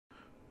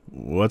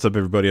What's up,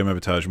 everybody? I'm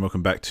Abatage, and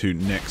welcome back to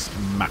Nex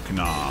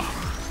Machina,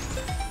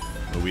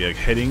 where we are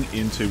heading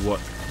into what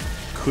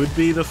could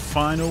be the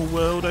final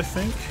world, I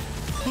think.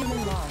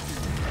 Human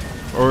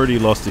lost. Already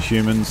lost a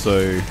human,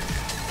 so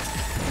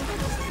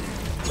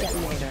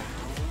Detonator.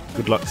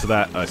 good luck to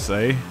that, I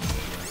say.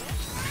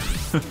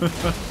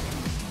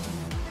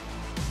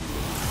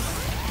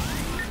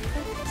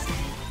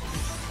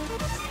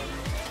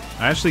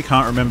 I actually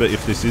can't remember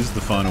if this is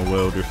the final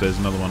world or if there's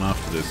another one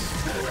after this.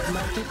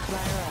 Multiplier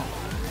up.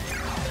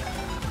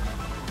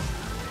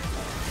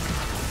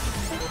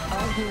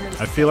 All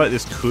humans I feel like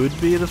this could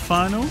be the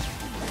final,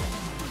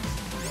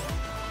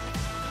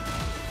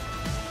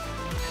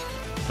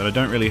 but I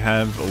don't really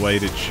have a way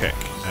to check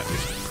at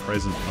this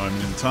present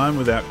moment in time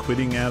without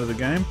quitting out of the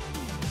game.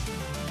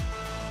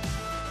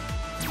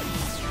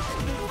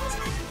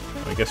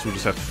 I guess we'll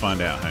just have to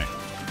find out, hey.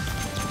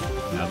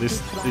 Now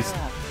this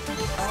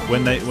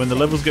when the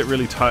levels get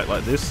really tight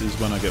like this is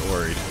when I get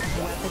worried.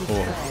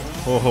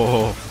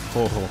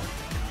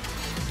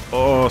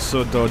 Oh,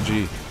 so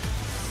dodgy.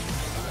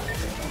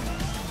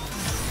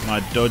 My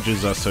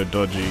dodges are so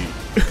dodgy.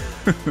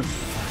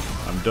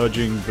 I'm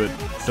dodging, but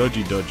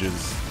dodgy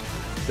dodges.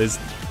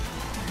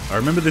 I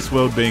remember this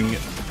world being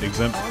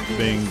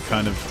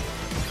kind of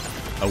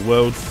a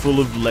world full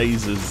of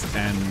lasers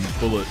and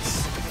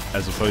bullets,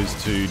 as opposed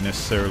to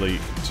necessarily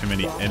too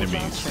many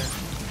enemies.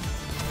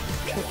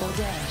 triple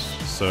dash.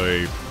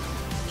 So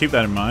keep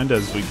that in mind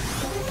as we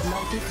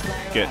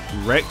get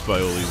wrecked by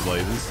all these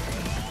lasers,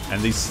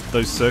 and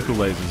those circle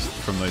lasers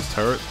from those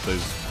turrets,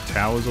 those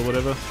towers or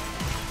whatever.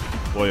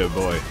 Boy oh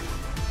boy,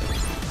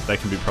 they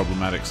can be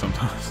problematic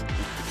sometimes.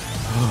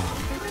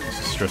 This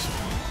is stressful.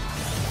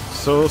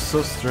 So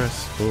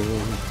stressful.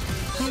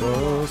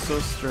 So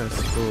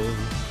stressful.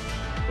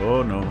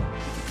 Oh no.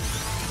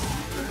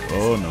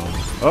 Oh no.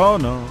 Oh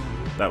no.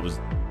 That was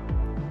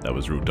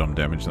real dumb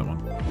damage, that one.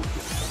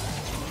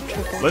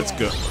 Let's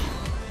go.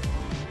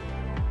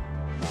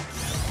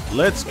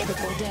 Let's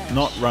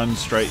not run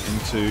straight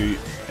into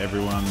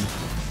everyone,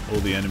 all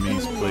the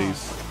enemies,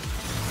 please.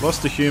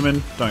 Lost a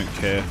human, don't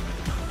care.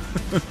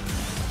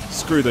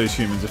 Screw those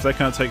humans. If they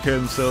can't take care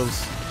of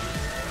themselves,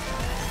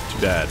 too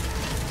bad.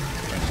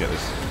 Don't get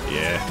this.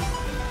 Yeah.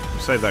 We'll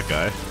save that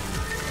guy.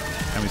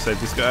 Can we save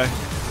this guy?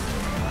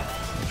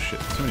 Oh shit,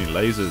 too many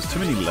lasers. Too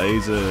many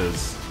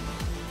lasers.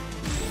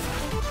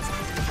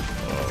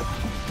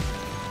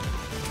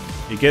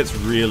 Oh. It gets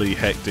really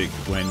hectic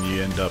when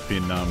you end up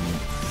in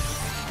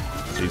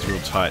these real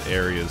tight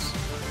areas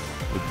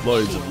with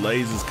loads of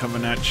lasers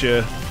coming at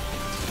you.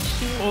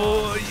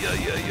 Oh, yeah.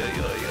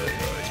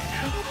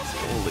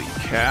 Holy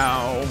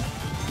cow.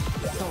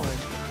 Sword.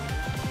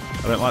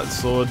 I don't like the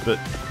sword, but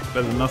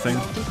better than nothing.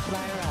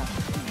 Multiplier up.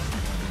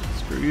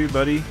 Screw you,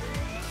 buddy.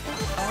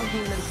 All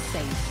humans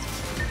safe.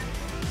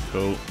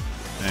 Cool.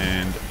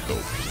 And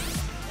cool.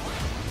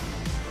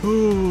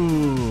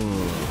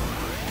 Ooh.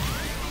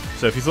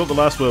 So if you thought the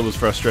last world was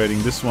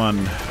frustrating, this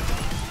one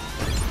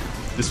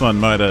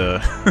might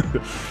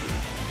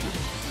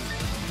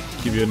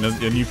give you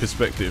a new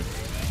perspective.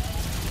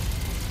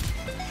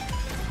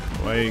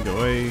 Go away, go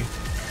away.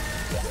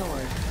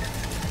 Sword.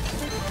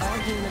 All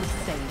humans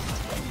safe.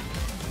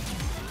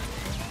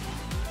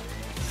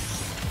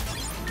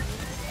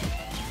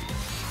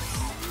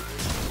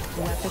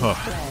 Weapon Oh.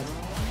 spread.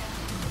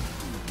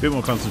 Bit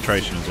more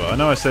concentration as well. I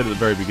know I said at the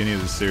very beginning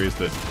of this series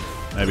that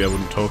maybe I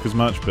wouldn't talk as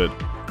much, but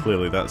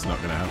clearly that's not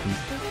going to happen.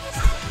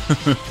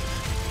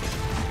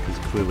 Because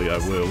clearly I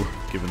will,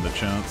 given the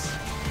chance.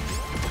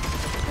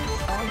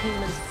 All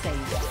humans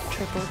safe.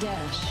 Triple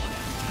dash.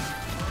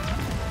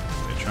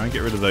 Yeah, try and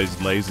get rid of those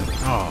lasers.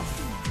 Oh.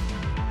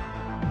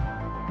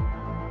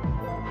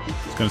 I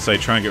was going to say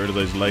try and get rid of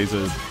those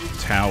laser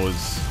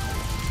towers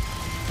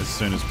as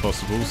soon as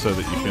possible so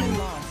that you Human can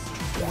lost.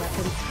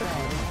 Weapon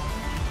spread.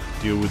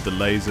 deal with the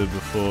laser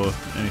before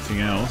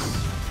anything else.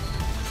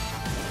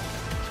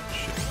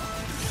 Shit.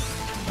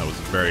 That was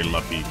a very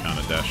lucky kind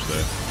of dash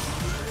there.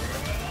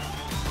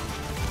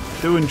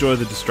 Do enjoy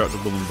the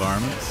destructible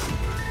environments.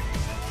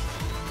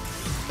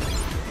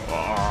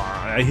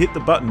 Oh, I hit the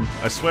button.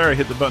 I swear I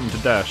hit the button to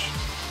dash.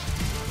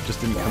 It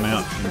just didn't come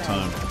out in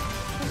time.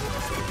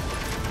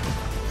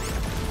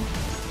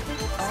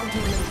 All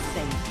humans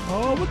safe.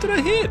 Oh, what did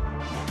I hit?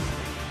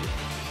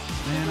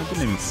 Man, I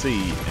didn't even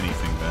see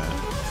anything bad.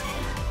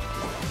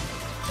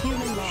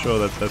 Human lost. Sure,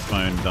 that's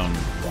my own Weapon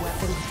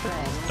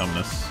spread.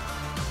 dumbness.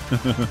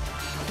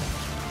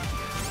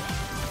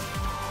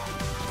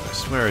 I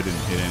swear I didn't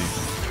hit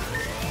anything.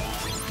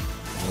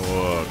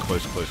 Oh,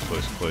 close.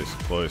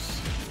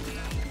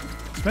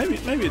 So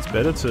maybe it's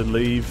better to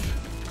leave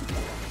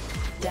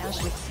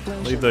Dash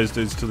explosion. those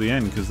dudes to the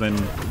end, because then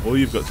all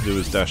you've got to do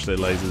is dash their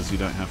lasers. You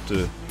don't have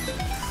to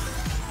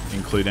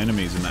include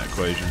enemies in that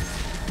equation.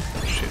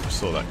 Oh, shit, I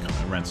saw that coming.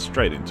 I ran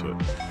straight into it.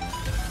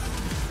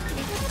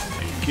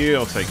 Thank you,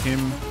 I'll take him.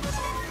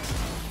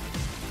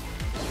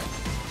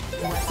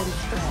 Weapon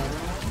spread.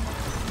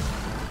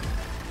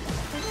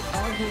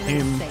 All humans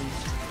Him.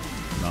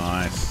 safe.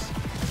 Nice.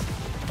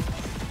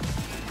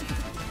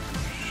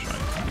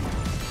 Shite.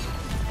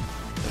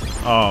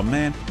 Oh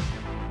man,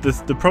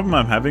 the problem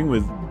I'm having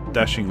with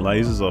dashing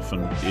lasers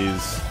often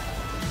is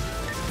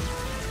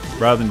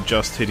rather than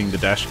just hitting the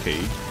dash key,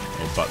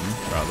 or button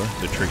rather,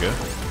 the trigger,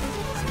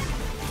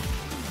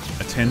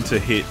 I tend to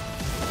hit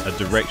a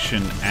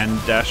direction and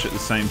dash at the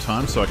same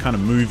time, so I kind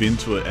of move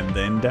into it and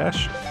then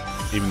dash,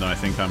 even though I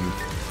think I'm,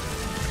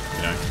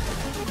 you know,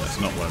 that's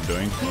not what I'm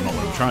doing, or not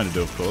what I'm trying to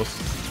do, of course.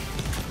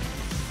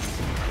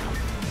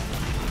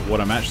 But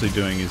what I'm actually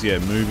doing is, yeah,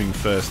 moving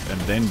first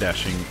and then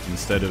dashing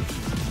instead of,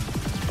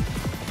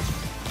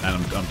 and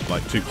I'm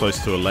like too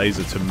close to a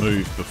laser to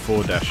move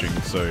before dashing,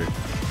 so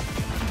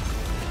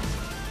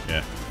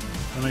yeah,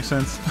 that makes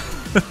sense.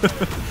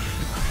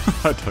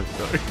 I don't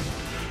know.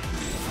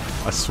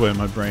 I swear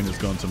my brain has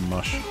gone to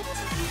mush.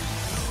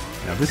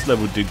 Now this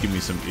level did give me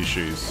some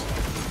issues,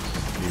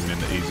 even in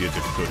the easier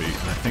difficulty.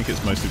 And I think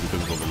it's mostly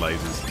because of all the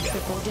lasers.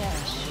 Triple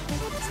dash.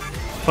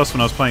 Plus when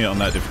I was playing it on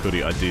that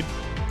difficulty, I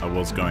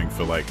was going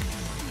for like,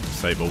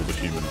 save all the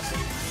humans.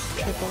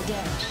 Triple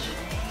dash.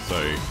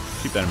 So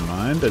keep that in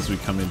mind as we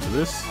come into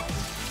this.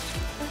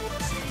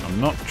 I'm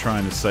not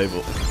trying to save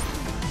all...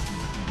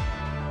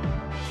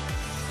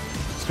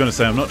 I was going to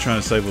say I'm not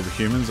trying to save all the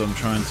humans, I'm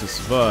trying to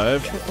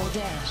survive. Triple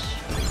dash.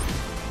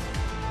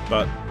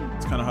 But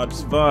it's kind of hard to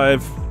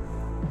survive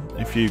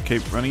if you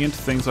keep running into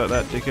things like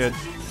that, dickhead.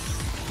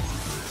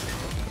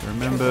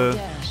 Remember,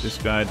 this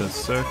guy does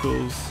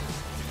circles.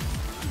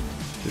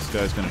 This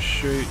guy's going to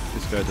shoot.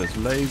 This guy does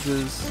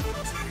lasers.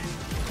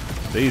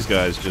 These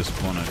guys just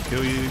want to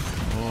kill you.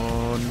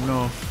 Oh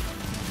no.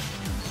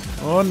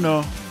 Oh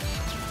no.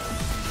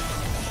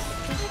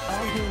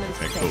 All humans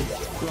Okay, cool.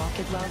 safe.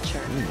 Rocket launcher.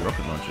 Ooh,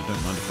 rocket launcher,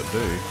 don't mind if I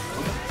do.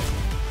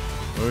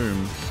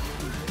 Boom.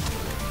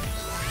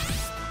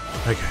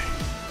 Okay.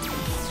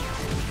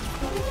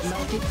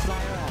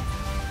 Multiplier up.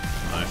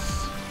 Nice.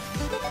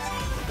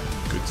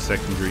 Good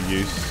secondary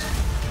use.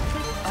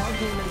 All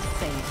humans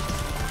safe.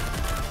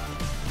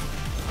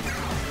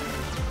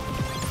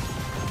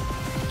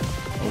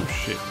 Oh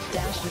shit.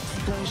 Dash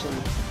explosion.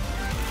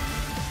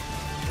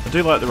 I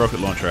do like the rocket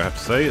launcher, I have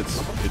to say.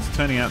 It's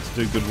turning out to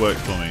do good work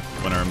for me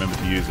when I remember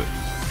to use it.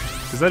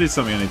 Because that is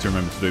something I need to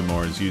remember to do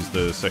more, is use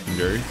the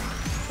secondary.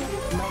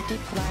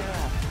 Multiplier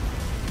up.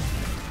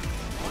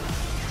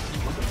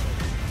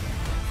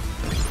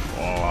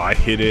 Oh, I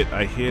hit it.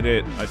 I hit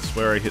it. I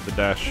swear I hit the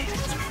dash.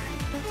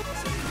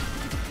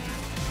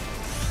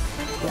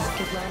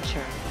 Rocket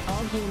launcher.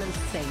 All humans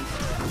safe.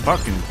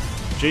 Fucking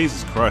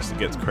Jesus Christ, it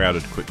gets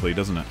crowded quickly,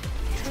 doesn't it?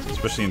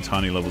 Especially in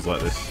tiny levels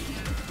like this.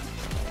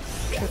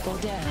 Triple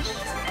dash.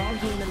 All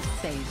humans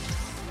safe.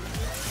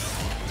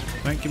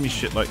 Don't give me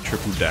shit like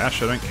triple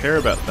dash. I don't care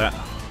about that.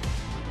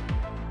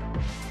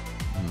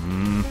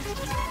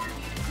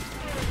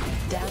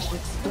 Dash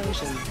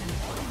explosion.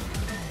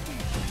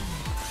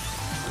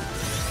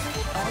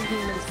 All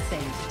humans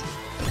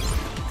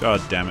safe.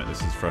 God damn it,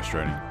 this is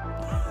frustrating.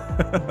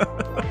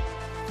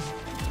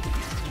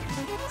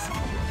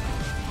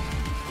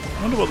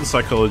 I wonder what the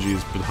psychology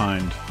is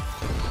behind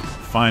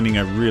finding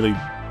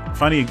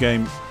a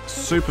game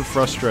super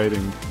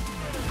frustrating,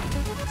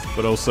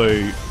 but also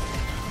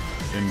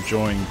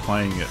enjoying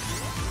playing it.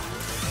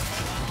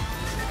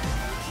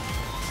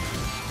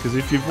 Because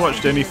if you've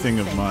watched anything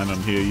of mine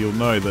on here, you'll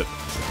know that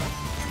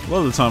a lot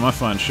of the time I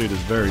find shooters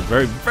very,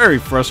 very, very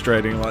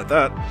frustrating like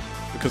that,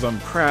 because I'm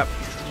crap.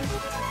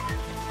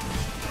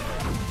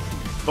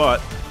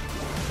 But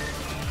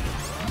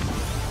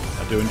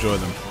I do enjoy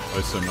them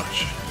oh so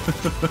much.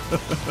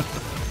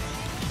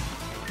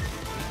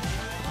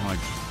 Oh my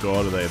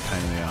god, are they a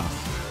pain in the ass.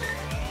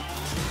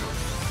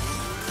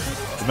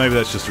 But maybe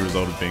that's just a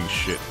result of being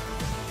shit.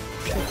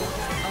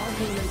 All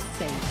humans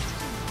safe.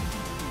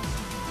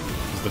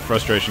 The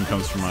frustration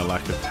comes from my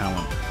lack of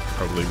talent,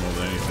 probably more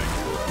than anything.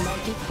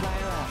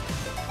 Multiplier up.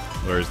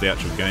 Whereas the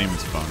actual game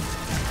is fun.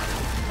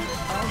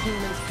 All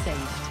humans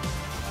safe.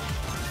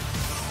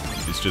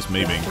 It's just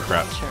me being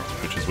crap,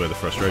 which is where the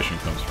frustration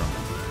comes from.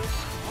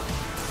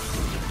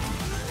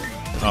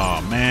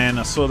 Oh man,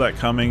 I saw that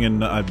coming and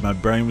my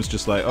brain was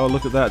just like, oh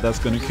look at that, that's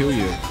gonna kill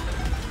you.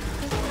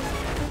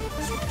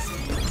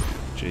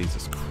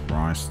 Jesus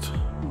Christ.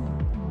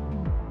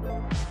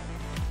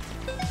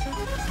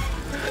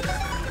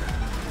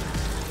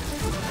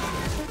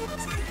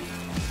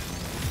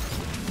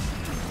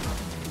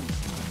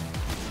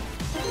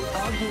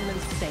 All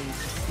humans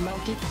safe.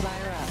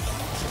 Multiplier up.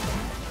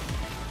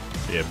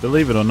 Yeah,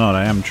 believe it or not,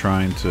 I am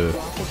trying to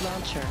Rocket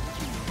launcher.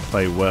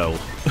 play well.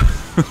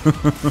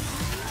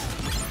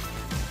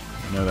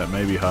 I know that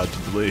may be hard to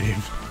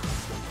believe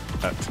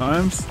at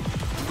times.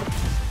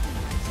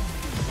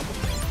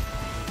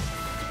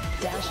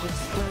 Dash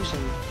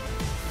explosion.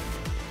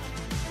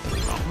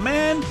 Oh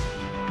man!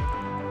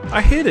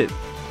 I hit it!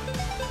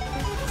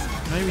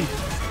 Maybe...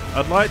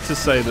 I'd like to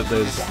say that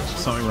there's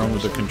something wrong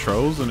with the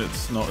controls and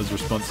it's not as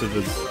responsive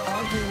as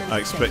All humans I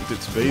expect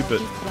it to be, but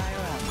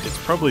Multiplier up. it's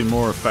probably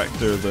more a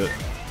factor that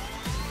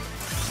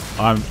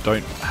I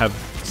don't have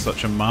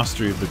such a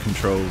mastery of the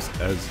controls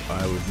as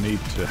I would need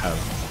to have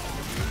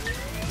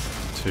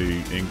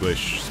to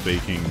English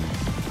speaking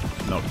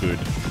not good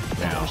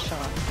Power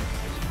shot.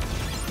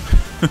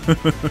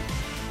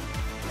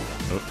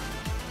 Oh.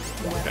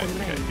 Okay,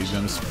 Weapon okay, range. he's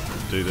gonna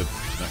do the...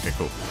 Okay,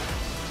 cool.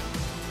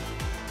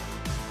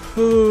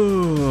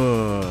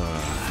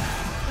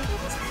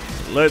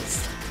 Let's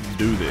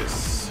do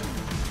this.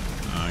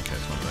 Okay,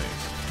 it's one of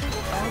these.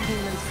 All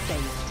humans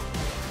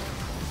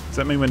saved. Does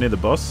that mean we're near the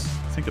boss?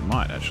 I think it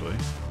might, actually.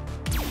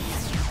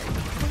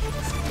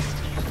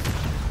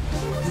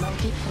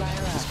 Multiplier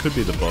up. This could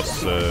be the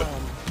boss All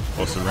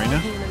arena.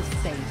 humans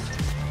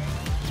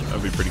saved.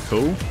 That'd be pretty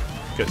cool.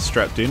 Get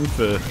strapped in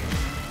for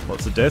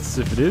lots of deaths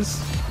if it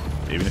is.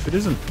 Even if it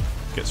isn't,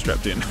 get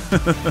strapped in.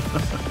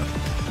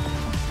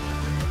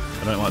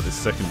 I don't like this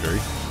secondary,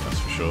 that's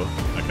for sure.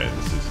 Okay,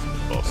 this is the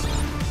boss.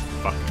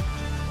 Fuck.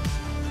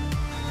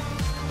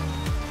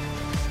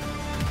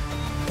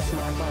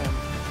 Smart bomb.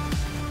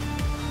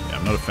 Yeah,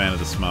 I'm not a fan of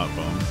the smart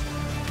bomb.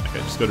 Okay,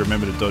 just gotta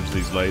remember to dodge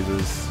these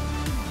lasers.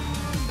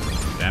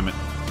 Damn it.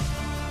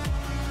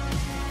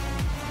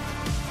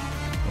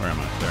 Where am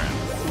I? There I am.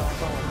 Smart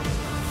bomb.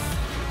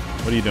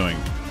 What are you doing?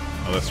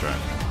 Oh, that's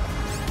right.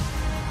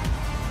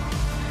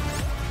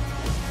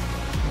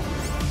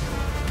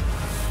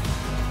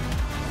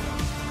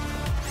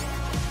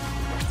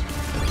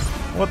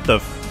 What the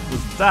f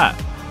was that?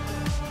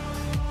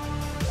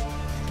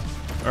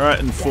 Alright,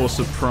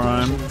 Enforcer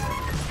Prime.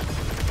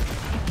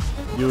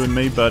 You and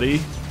me,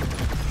 buddy.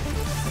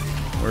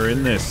 We're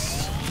in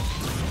this.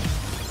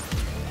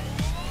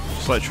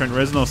 Just like Trent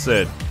Reznor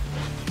said.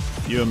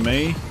 You and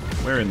me,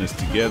 we're in this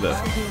together.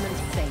 All humans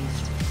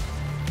saved.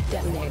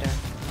 Detonator.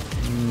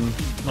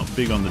 Not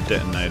big on the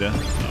detonator.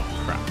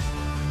 Oh, crap.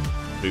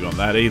 Not big on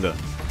that either.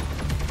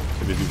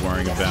 Too busy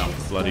worrying about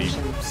bloody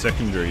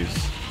secondaries.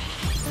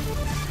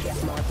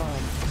 Smart bomb.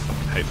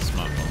 I hate the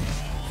smart bomb.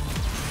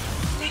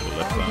 Should have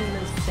left All that.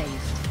 humans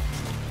saved.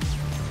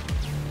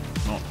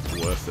 Not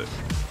worth it.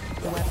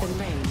 Weapon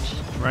range.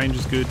 Range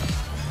is good.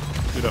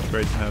 Good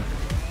upgrade to have.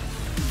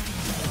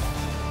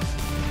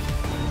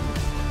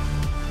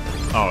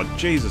 Oh,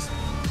 Jesus.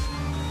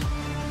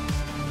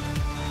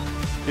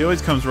 He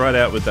always comes right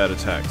out with that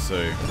attack,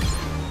 so...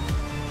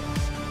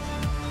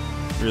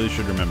 Really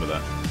should remember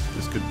that.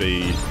 This could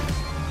be...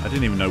 I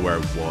didn't even know where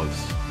it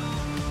was.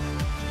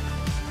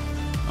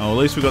 Oh, at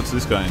least we got to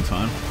this guy in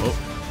time. Oh,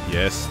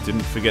 yes,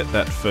 didn't forget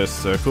that first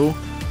circle.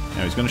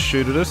 Now he's going to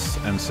shoot at us,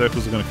 and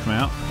circles are going to come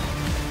out.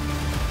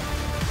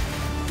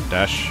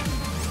 Dash.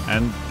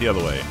 And the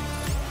other way.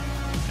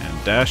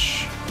 And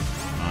dash.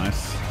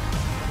 Nice.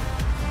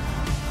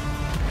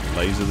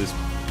 Laser this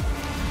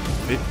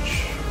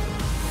bitch.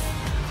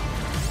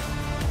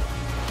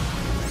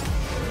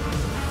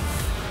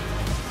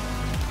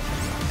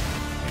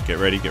 Get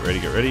ready, get ready,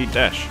 get ready.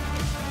 Dash.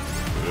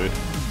 Good.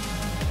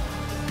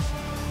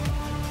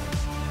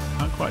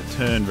 Can't quite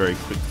turn very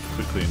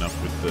quickly enough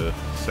with the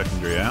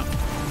secondary out.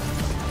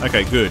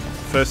 Okay, good.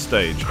 First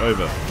stage,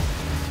 over.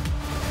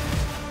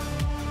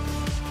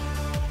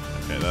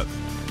 Okay, that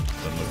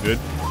doesn't look good.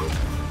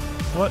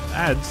 What?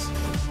 Ads?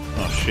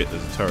 Oh shit,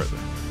 there's a turret there.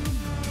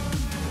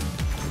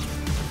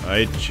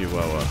 Hey,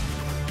 Chihuahua.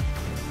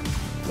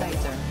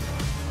 Laser.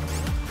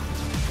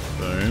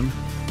 Boom.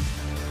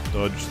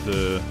 Dodge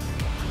the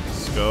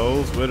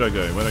skulls. Where'd I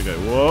go? Where'd I go?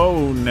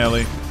 Whoa,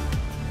 Nelly.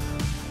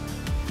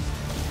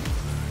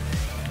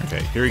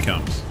 Okay, here he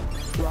comes.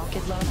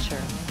 Rocket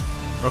launcher.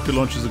 Rocket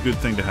launcher's a good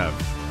thing to have.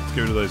 Let's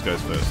get rid of those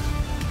guys first.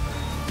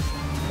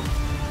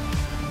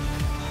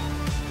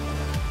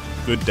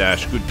 Good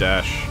dash, good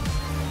dash.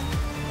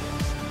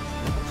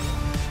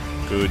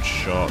 Good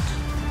shot.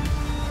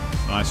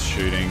 Nice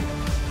shooting.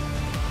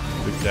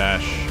 Good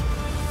dash.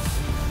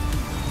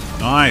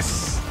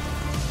 Nice!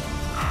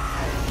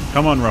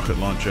 Come on, rocket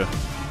launcher.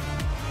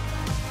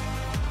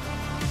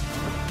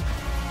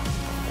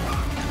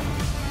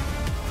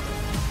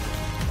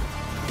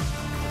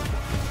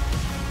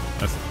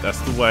 That's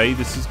the way.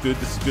 This is good,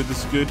 this is good,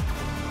 this is good.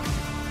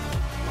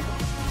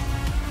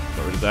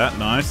 Got rid of that,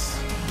 nice.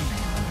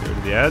 Get rid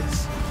of the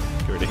ads.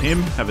 Get rid of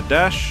him. Have a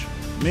dash.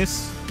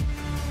 Miss.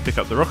 Pick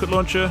up the rocket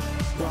launcher.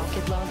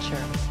 Rocket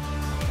launcher.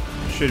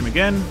 Shoot him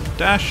again.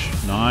 Dash.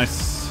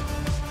 Nice.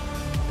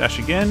 Dash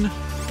again.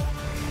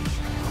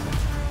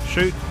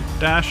 Shoot.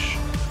 Dash.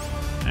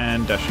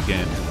 And dash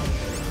again.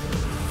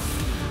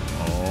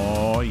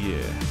 Oh,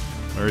 yeah.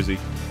 Where is he?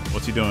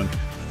 What's he doing?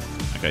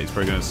 Okay, he's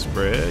probably going to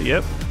spread.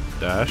 Yep.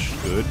 Dash.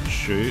 Good.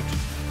 Shoot.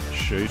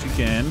 Shoot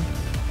again.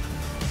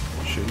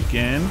 Shoot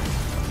again.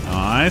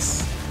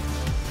 Nice.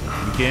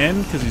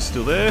 Again, because he's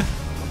still there.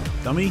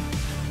 Dummy.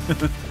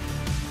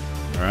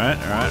 Alright,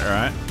 alright,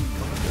 alright.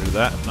 Get rid of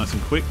that. Nice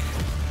and quick.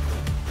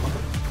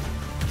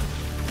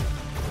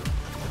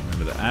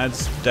 Remember the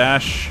ads.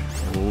 Dash.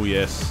 Oh,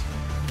 yes.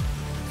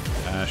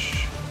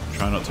 Dash.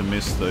 Try not to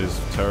miss those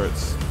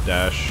turrets.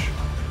 Dash.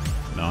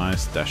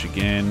 Nice. Dash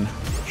again.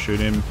 Shoot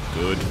him.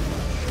 Good.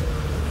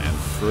 And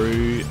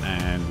through.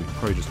 And we can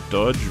probably just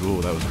dodge.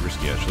 Oh, that was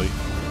risky, actually.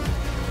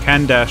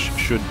 Can dash.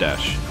 Should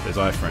dash. There's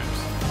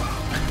iframes.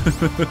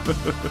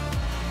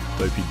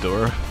 Dopey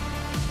Dora.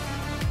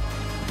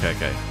 Okay,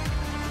 okay.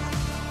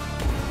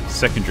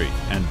 Secondary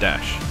and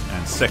dash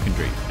and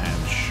secondary,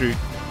 and shoot,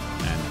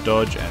 and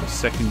dodge, and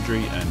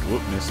secondary, and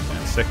whoop, miss,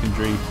 and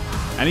secondary,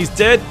 and he's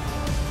dead!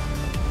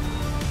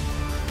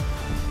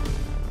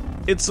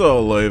 It's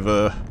all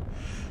over.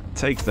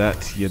 Take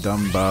that, you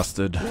dumb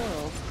bastard.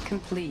 World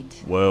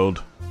complete.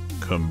 World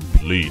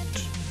complete.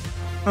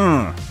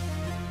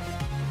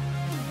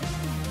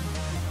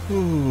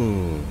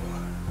 Ooh.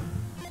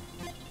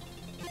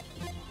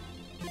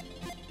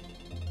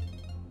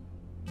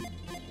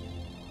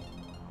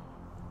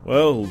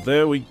 Well,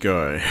 there we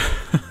go.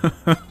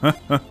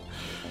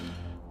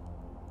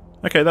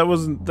 Okay, that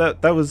wasn't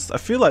that was I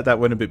feel like that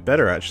went a bit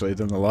better actually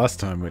than the last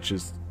time, which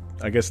is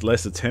I guess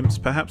less attempts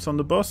perhaps on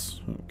the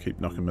boss. I'll keep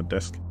knocking my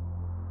desk.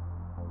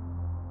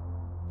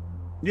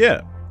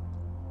 Yeah.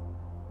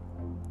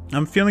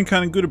 I'm feeling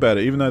kind of good about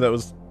it, even though that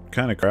was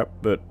kind of crap,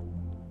 but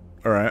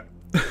alright.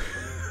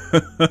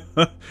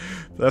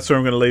 That's where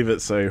I'm going to leave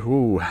it, so,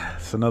 ooh,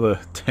 it's another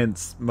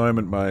tense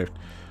moment. My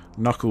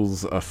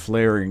knuckles are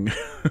flaring.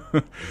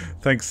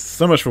 Thanks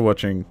so much for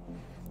watching.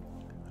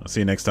 I'll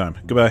see you next time.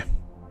 Goodbye.